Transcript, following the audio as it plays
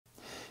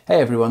Hey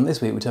everyone,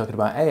 this week we're talking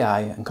about AI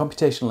and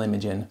computational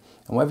imaging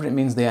and whether it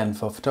means the end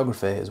for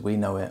photography as we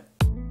know it.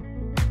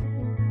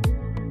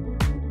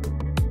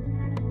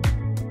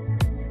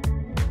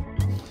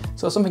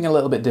 So something a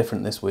little bit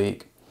different this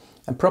week,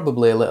 and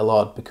probably a little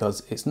odd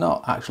because it's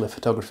not actually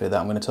photography that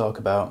I'm going to talk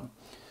about,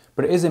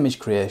 but it is image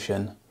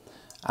creation,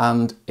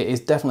 and it is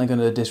definitely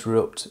going to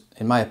disrupt,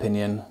 in my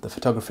opinion, the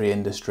photography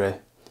industry,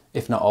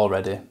 if not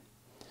already.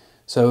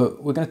 So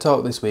we're going to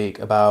talk this week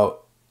about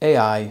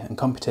AI and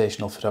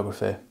computational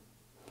photography.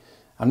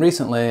 And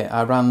recently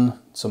I ran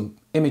some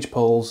image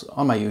polls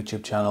on my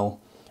YouTube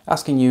channel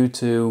asking you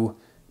to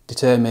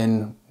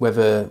determine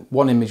whether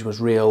one image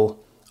was real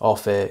or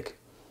fake,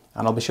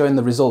 and I'll be showing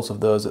the results of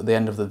those at the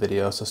end of the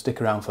video, so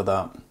stick around for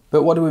that.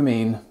 But what do we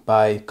mean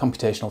by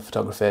computational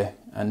photography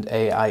and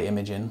AI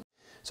imaging?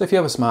 So if you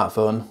have a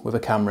smartphone with a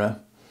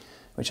camera,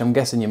 which I'm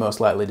guessing you most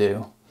likely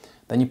do,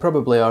 then you're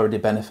probably already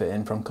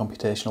benefiting from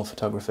computational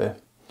photography.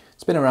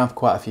 It's been around for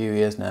quite a few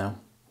years now.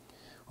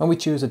 When we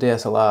choose a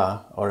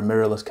DSLR or a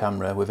mirrorless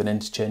camera with an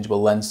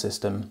interchangeable lens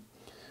system,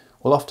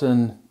 we'll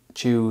often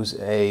choose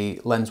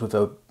a lens with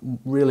a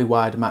really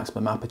wide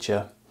maximum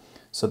aperture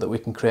so that we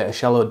can create a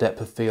shallow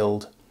depth of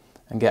field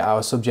and get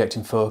our subject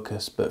in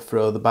focus but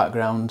throw the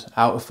background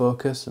out of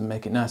focus and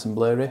make it nice and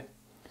blurry.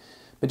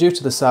 But due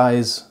to the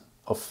size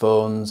of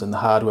phones and the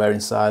hardware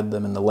inside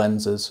them and the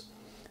lenses,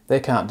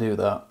 they can't do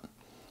that.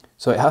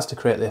 So it has to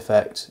create the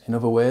effect in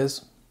other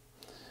ways.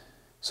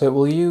 So it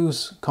will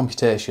use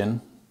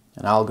computation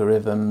and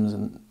algorithms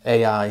and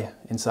AI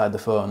inside the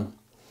phone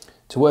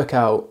to work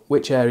out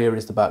which area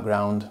is the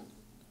background,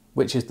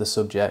 which is the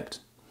subject,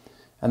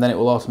 and then it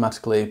will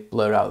automatically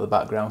blur out the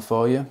background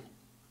for you.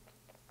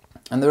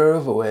 And there are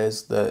other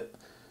ways that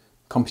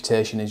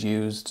computation is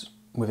used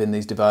within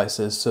these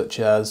devices, such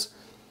as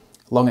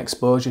long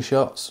exposure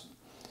shots.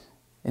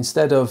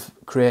 Instead of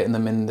creating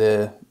them in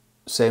the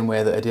same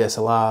way that a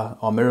DSLR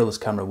or mirrorless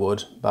camera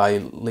would, by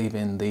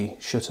leaving the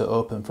shutter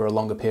open for a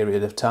longer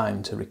period of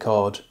time to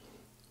record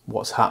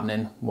what's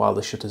happening while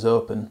the shutter's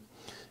open,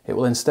 it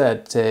will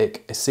instead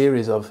take a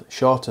series of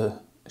shorter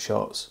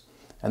shots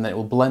and then it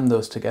will blend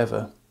those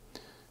together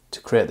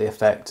to create the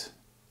effect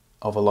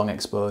of a long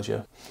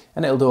exposure.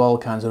 And it'll do all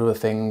kinds of other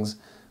things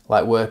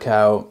like work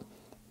out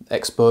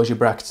exposure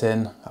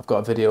bracketing. I've got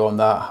a video on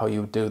that, how you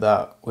would do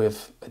that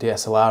with a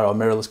DSLR or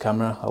mirrorless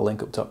camera. I'll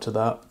link up top to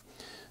that.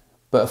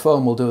 But a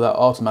phone will do that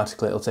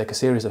automatically. It'll take a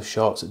series of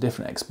shots at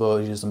different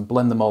exposures and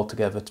blend them all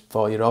together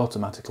for you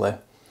automatically.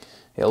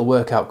 It'll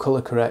work out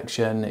colour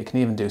correction, it can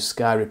even do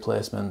sky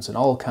replacements and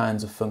all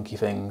kinds of funky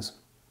things.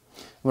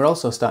 We're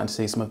also starting to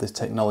see some of this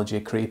technology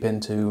creep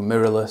into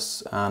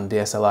mirrorless and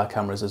DSLR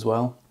cameras as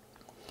well.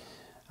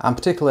 And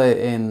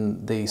particularly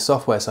in the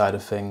software side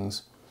of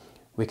things,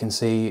 we can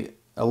see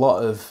a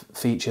lot of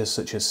features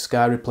such as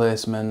sky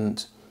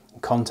replacement,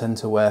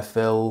 content-aware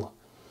fill,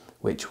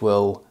 which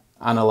will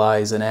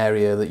analyse an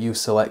area that you've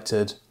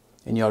selected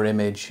in your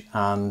image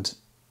and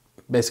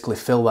basically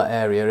fill that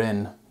area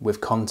in with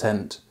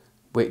content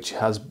which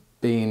has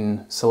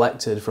been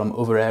selected from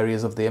other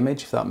areas of the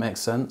image, if that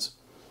makes sense.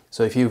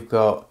 So if you've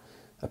got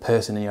a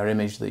person in your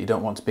image that you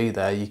don't want to be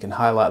there, you can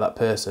highlight that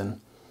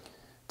person,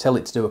 tell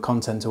it to do a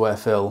content-aware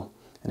fill,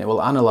 and it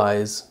will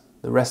analyse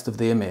the rest of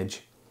the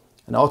image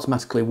and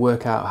automatically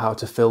work out how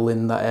to fill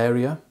in that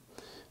area.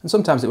 And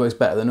sometimes it works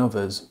better than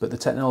others, but the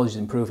technology is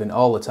improving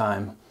all the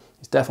time.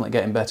 It's definitely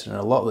getting better, and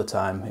a lot of the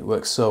time it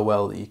works so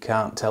well that you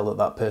can't tell that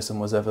that person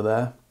was ever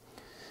there.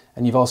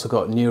 And you've also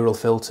got neural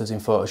filters in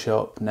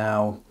Photoshop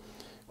now,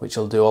 which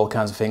will do all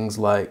kinds of things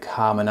like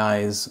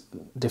harmonise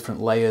different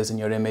layers in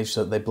your image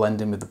so that they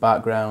blend in with the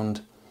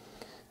background,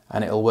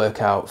 and it'll work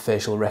out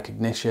facial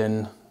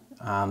recognition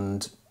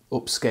and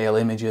upscale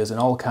images and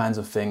all kinds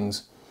of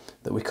things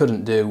that we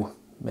couldn't do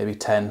maybe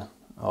 10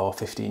 or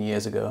 15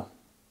 years ago.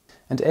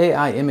 And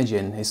AI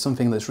imaging is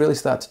something that's really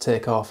started to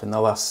take off in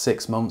the last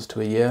 6 months to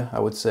a year,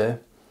 I would say.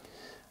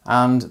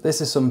 And this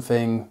is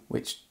something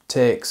which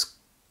takes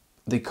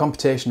the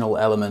computational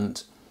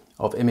element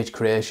of image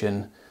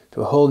creation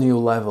to a whole new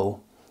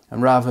level,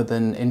 and rather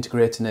than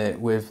integrating it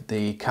with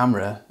the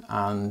camera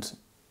and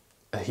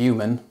a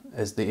human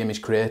as the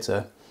image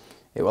creator,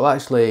 it will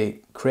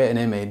actually create an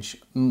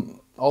image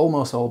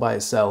almost all by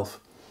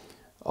itself.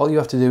 All you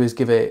have to do is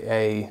give it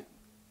a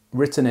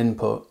written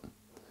input,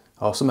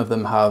 or some of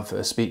them have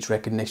a speech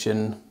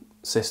recognition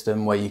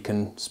system where you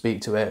can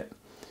speak to it,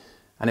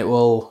 and it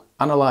will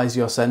analyse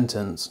your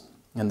sentence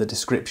and the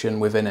description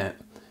within it,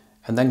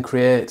 and then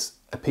create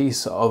a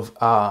piece of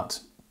art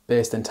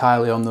based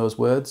entirely on those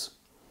words.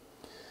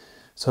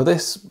 So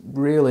this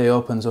really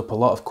opens up a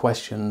lot of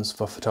questions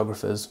for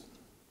photographers.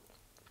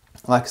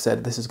 Like I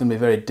said, this is going to be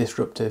very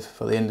disruptive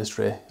for the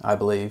industry, I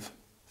believe.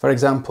 For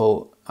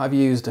example, I've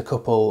used a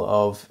couple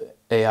of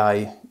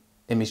AI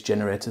image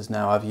generators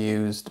now. I've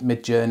used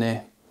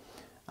Midjourney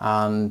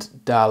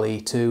and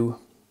DALL-E-2,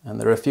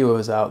 and there are a few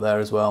others out there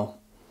as well.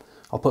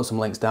 I'll put some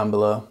links down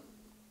below.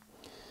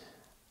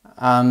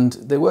 And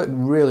they work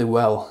really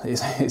well.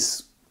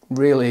 It's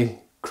really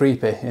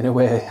creepy in a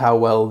way how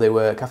well they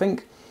work. I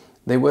think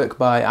They work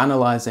by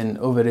analysing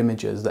other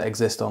images that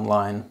exist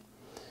online,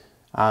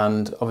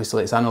 and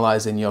obviously it's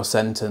analysing your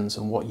sentence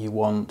and what you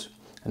want,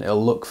 and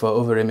it'll look for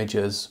other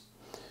images.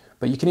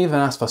 But you can even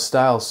ask for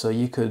styles, so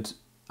you could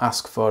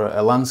ask for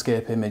a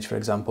landscape image, for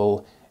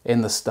example,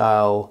 in the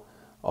style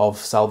of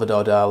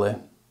Salvador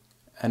Dali,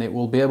 and it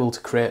will be able to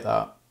create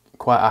that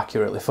quite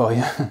accurately for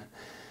you.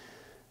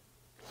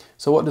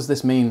 So what does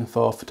this mean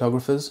for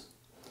photographers?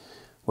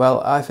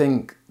 Well, I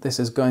think this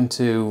is going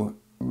to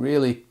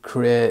really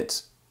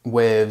create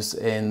waves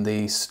in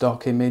the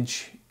stock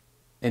image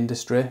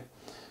industry.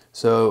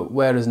 So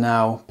whereas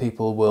now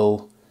people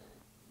will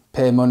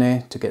pay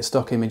money to get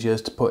stock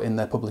images to put in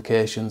their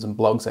publications and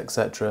blogs,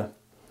 etc.,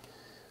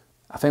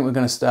 I think we're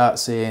going to start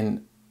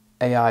seeing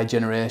AI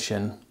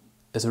generation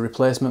as a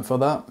replacement for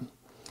that,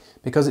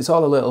 because it's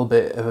all a little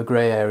bit of a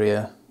grey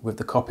area with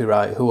the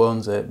copyright, who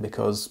owns it,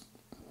 because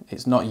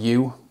it's not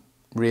you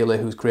really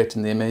who's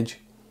creating the image.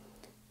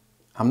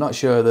 I'm not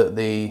sure that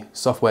the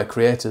software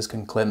creators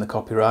can claim the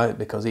copyright,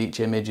 because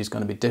each image is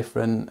going to be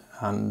different,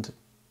 and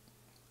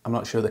I'm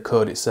not sure the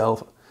code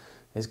itself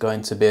is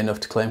going to be enough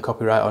to claim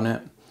copyright on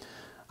it.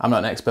 I'm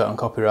not an expert on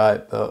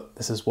copyright, but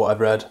this is what I've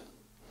read.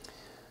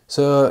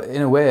 So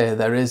in a way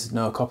there is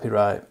no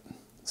copyright,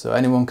 so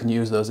anyone can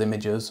use those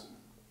images.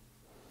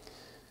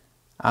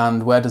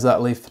 And where does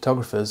that leave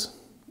photographers?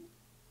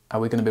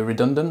 Are we going to be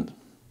redundant?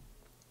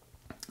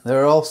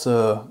 There are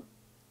also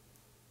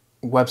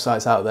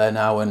websites out there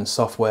now and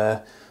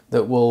software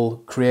that will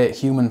create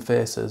human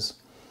faces.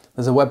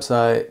 There's a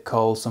website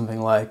called something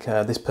like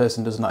This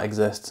Person Does Not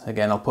Exist.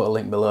 Again, I'll put a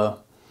link below.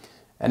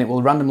 And it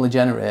will randomly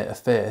generate a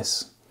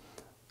face,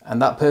 and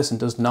that person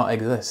does not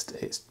exist.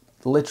 It's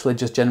literally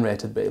just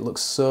generated, but it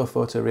looks so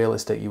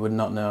photorealistic you would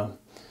not know.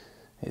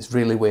 It's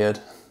really weird.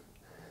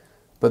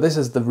 But this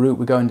is the route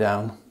we're going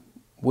down.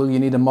 Will you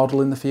need a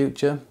model in the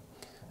future?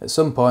 At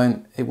some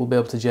point it will be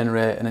able to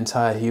generate an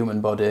entire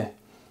human body.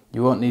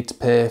 You won't need to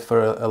pay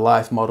for a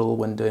life model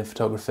when doing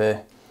photography.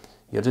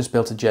 You'll just be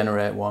able to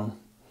generate one.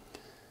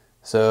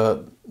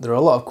 So there are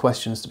a lot of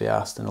questions to be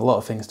asked and a lot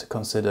of things to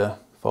consider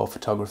for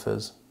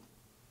photographers.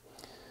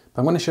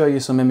 But I'm going to show you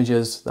some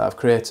images that I've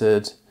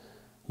created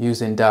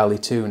using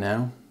DALL-E-2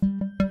 now.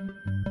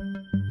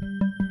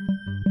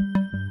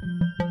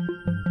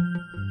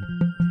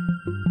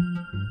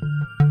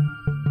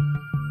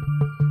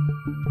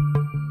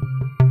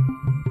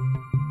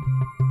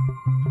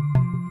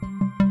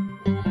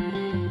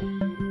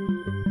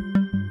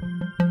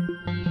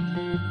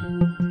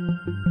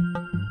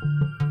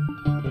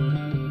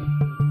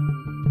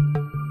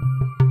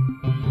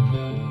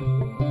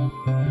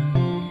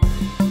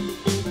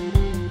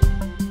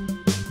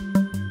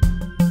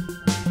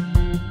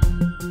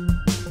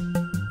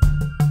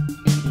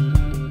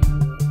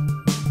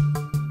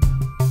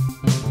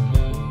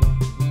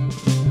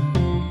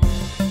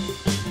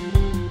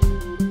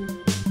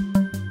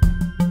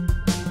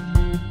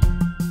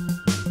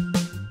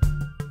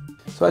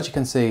 So as you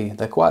can see,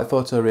 they're quite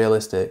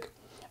photorealistic.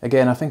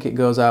 Again, I think it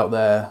goes out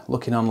there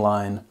looking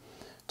online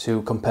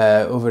to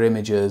compare other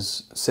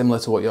images similar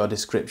to what your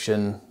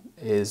description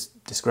is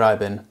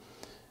describing,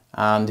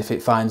 and if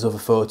it finds other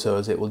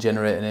photos it will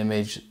generate an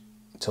image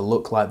to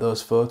look like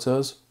those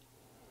photos.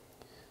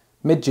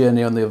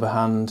 Midjourney, on the other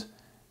hand,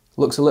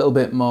 looks a little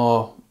bit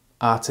more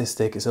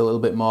artistic. It's a little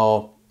bit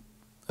more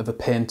of a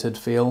painted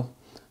feel.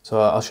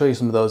 So I'll show you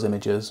some of those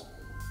images.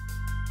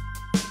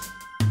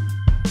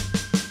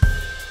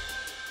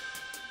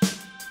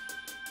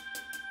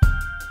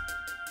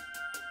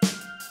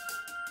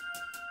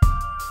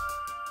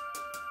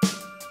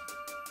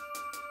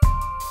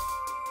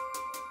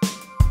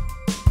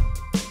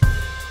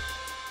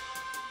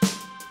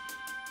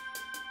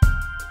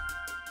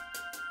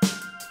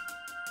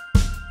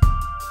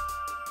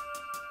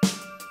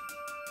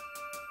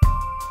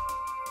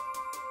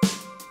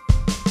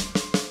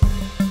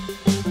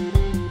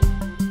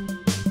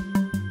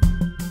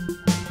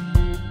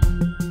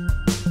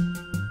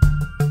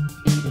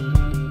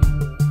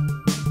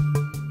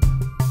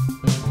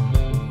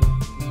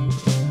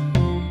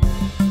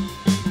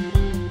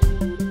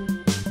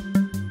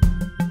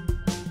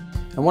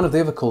 And one of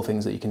the other cool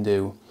things that you can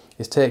do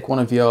is take one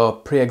of your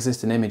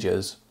pre-existing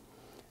images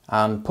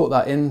and put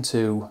that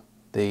into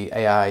the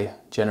AI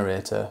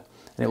generator,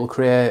 and it will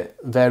create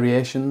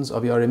variations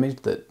of your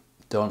image that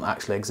don't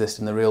actually exist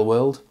in the real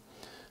world.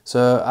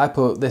 So I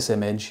put this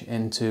image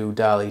into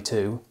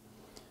DALL-E-2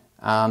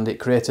 and it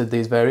created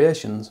these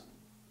variations.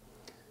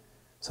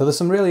 So there's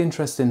some really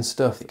interesting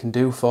stuff it can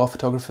do for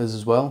photographers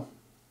as well.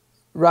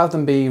 Rather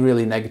than be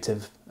really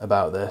negative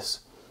about this,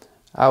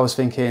 I was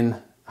thinking,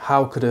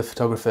 how could a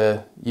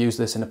photographer use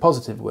this in a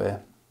positive way?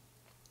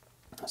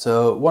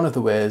 So one of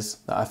the ways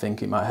that I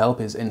think it might help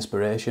is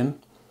inspiration.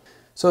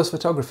 So as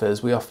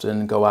photographers, we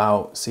often go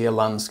out, see a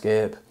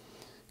landscape,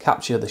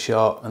 capture the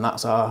shot, and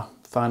that's our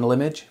final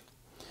image.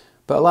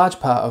 But a large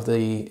part of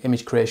the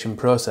image creation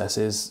process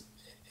is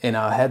in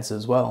our heads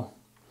as well.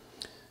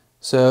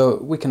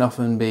 So we can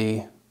often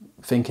be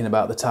thinking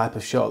about the type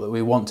of shot that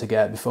we want to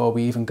get before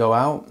we even go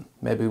out.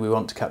 Maybe we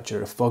want to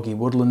capture a foggy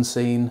woodland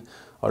scene,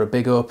 or a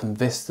big open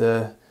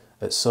vista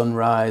at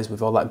sunrise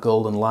with all that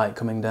golden light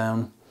coming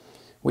down.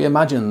 We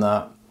imagine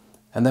that,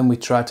 and then we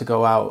try to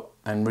go out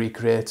and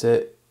recreate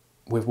it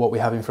with what we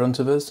have in front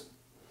of us.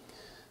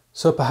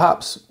 So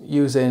perhaps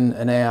using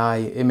an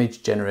AI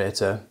image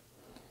generator,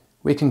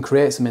 we can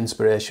create some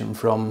inspiration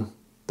from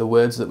the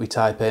words that we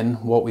type in,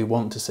 what we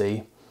want to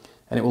see,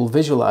 and it will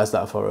visualize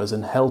that for us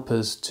and help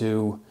us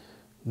to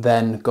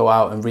then go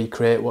out and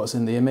recreate what's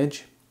in the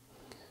image.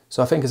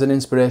 So I think as an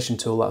inspiration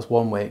tool, that's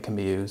one way it can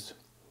be used.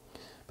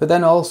 But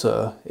then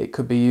also it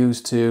could be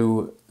used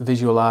to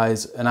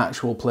visualize an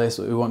actual place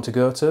that we want to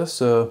go to.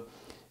 So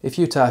if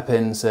you type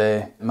in,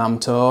 say,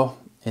 Mamtor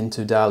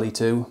into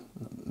DALL-E-2,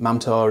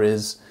 Mamtor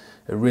is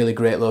a really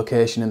great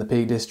location in the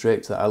Peak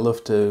District that I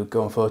love to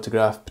go and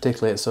photograph,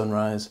 particularly at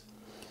sunrise.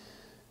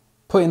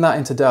 Putting that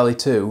into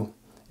DALL-E-2,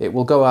 it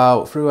will go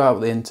out throughout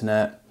the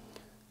internet,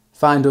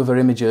 find other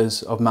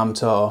images of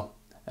Mamtor,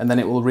 and then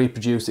it will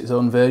reproduce its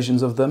own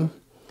versions of them.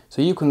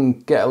 So you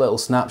can get a little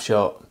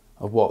snapshot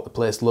of what the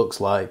place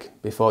looks like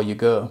before you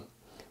go,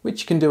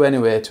 which you can do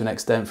anyway to an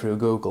extent through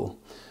Google.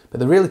 But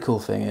the really cool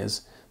thing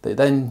is that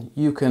then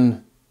you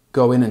can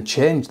go in and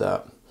change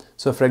that.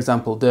 So for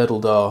example,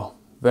 Durdledore,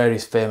 very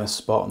famous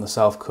spot on the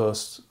south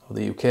coast of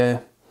the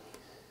UK.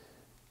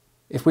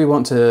 If we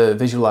want to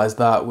visualize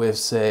that with,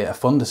 say, a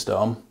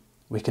thunderstorm,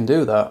 we can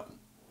do that.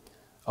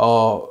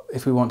 Or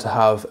if we want to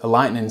have a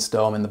lightning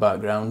storm in the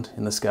background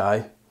in the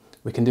sky,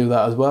 we can do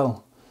that as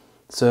well.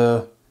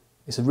 So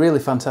it's a really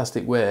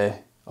fantastic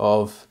way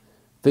of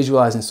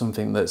visualizing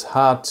something that's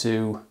hard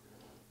to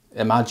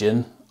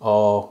imagine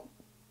or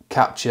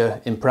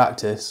capture in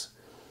practice.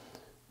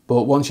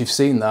 But once you've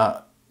seen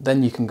that,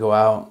 then you can go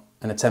out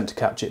and attempt to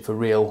capture it for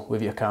real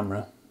with your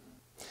camera.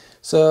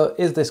 So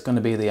is this going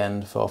to be the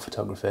end for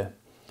photography?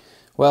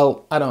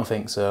 Well, I don't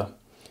think so.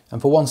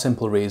 And for one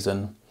simple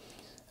reason,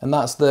 and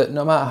that's that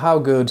no matter how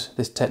good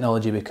this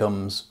technology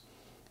becomes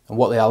and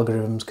what the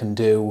algorithms can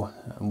do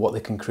and what they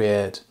can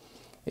create,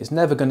 it's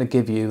never going to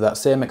give you that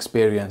same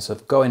experience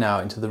of going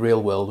out into the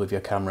real world with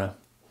your camera.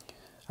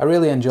 I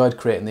really enjoyed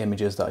creating the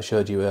images that I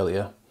showed you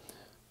earlier,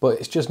 but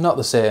it's just not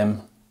the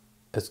same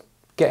as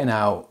getting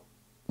out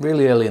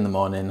really early in the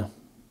morning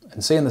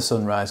and seeing the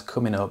sunrise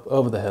coming up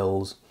over the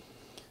hills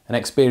and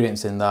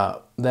experiencing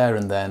that there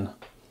and then,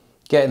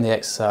 getting the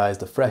exercise,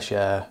 the fresh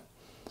air.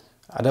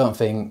 I don't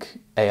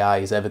think AI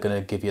is ever going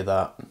to give you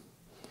that.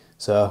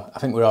 So I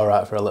think we're all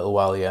right for a little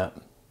while yet.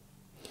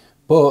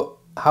 But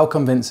how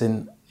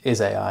convincing is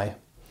AI?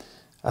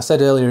 I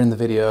said earlier in the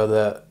video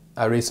that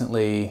I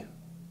recently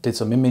did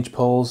some image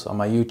polls on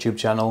my YouTube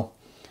channel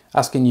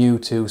asking you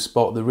to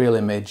spot the real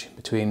image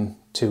between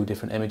two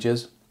different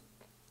images.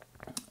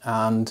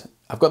 And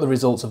I've got the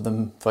results of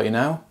them for you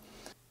now.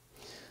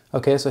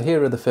 Okay, so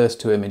here are the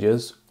first two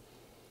images.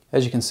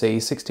 As you can see,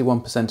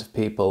 61% of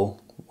people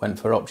went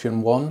for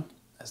option 1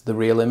 as the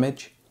real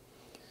image.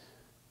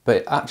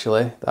 But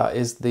actually, that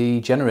is the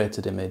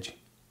generated image.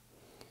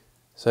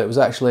 So it was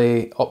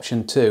actually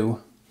option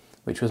 2,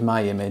 which was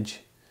my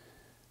image.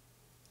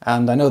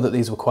 And I know that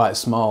these were quite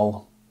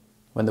small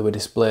when they were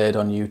displayed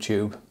on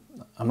YouTube.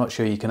 I'm not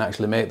sure you can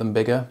actually make them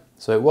bigger.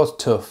 So it was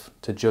tough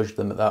to judge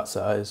them at that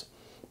size.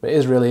 But it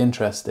is really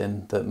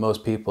interesting that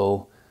most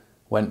people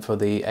went for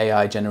the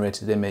AI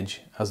generated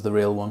image as the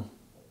real one.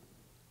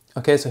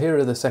 Okay, so here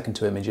are the second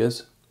two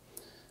images.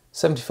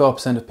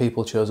 74% of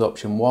people chose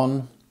option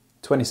 1,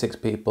 26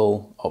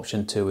 people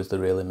option 2 as the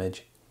real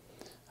image.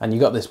 And you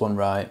got this one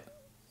right.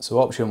 So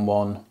option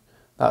 1,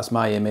 that's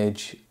my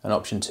image, and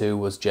option 2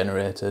 was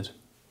generated.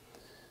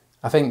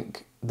 I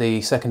think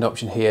the second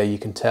option here, you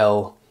can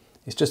tell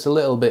it's just a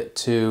little bit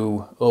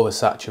too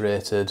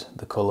oversaturated,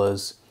 the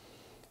colours,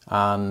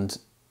 and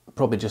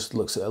probably just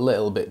looks a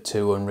little bit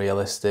too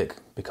unrealistic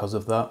because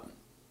of that.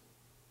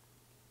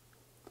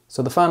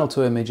 So the final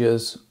two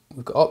images,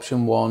 we've got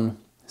option 1,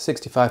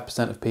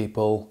 65% of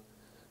people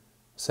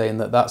saying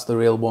that that's the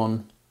real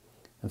one,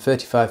 and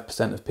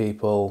 35% of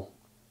people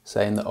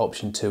saying that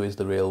option 2 is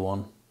the real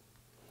one.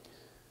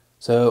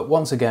 So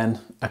once again,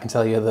 I can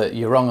tell you that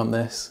you're wrong on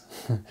this.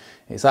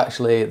 It's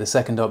actually the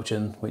second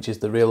option, which is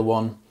the real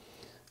one.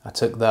 I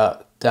took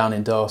that down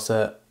in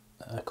Dorset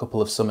a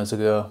couple of summers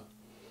ago,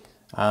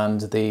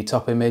 and the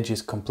top image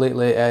is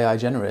completely AI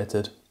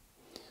generated.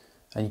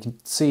 And you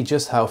can see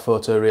just how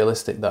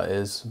photorealistic that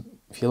is.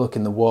 If you look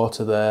in the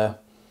water there,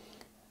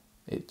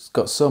 it's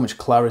got so much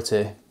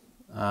clarity,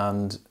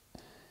 and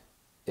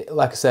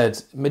like I said,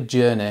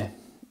 Midjourney,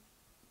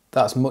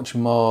 that's much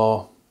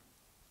more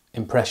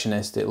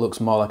impressionist. It looks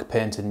more like a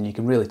painting, and you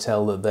can really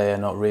tell that they are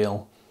not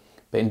real.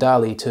 But in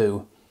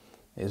DALL-E-2,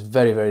 it's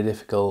very, very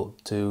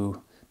difficult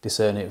to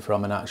discern it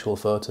from an actual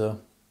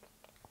photo.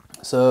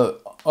 So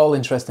all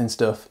interesting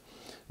stuff,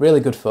 really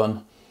good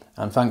fun,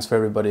 and thanks for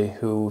everybody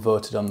who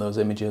voted on those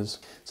images.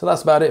 So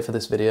that's about it for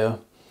this video.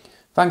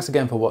 Thanks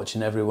again for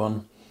watching,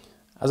 everyone.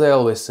 As I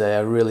always say, I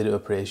really do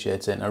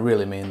appreciate it, and I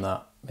really mean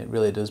that. It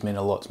really does mean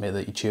a lot to me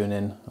that you tune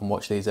in and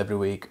watch these every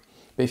week.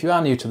 But if you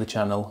are new to the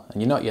channel and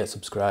you're not yet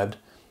subscribed,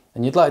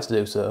 and you'd like to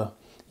do so,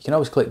 you can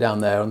always click down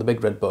there on the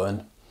big red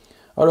button,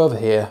 or over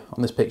here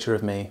on this picture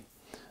of me.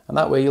 And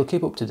that way you'll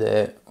keep up to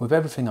date with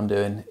everything I'm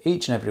doing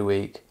each and every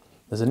week.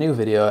 There's a new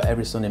video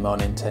every Sunday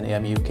morning, 10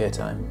 AM UK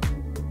time.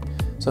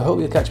 So I hope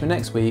you'll catch me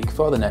next week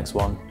for the next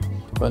one.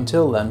 But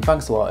until then,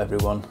 thanks a lot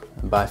everyone,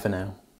 and bye for now.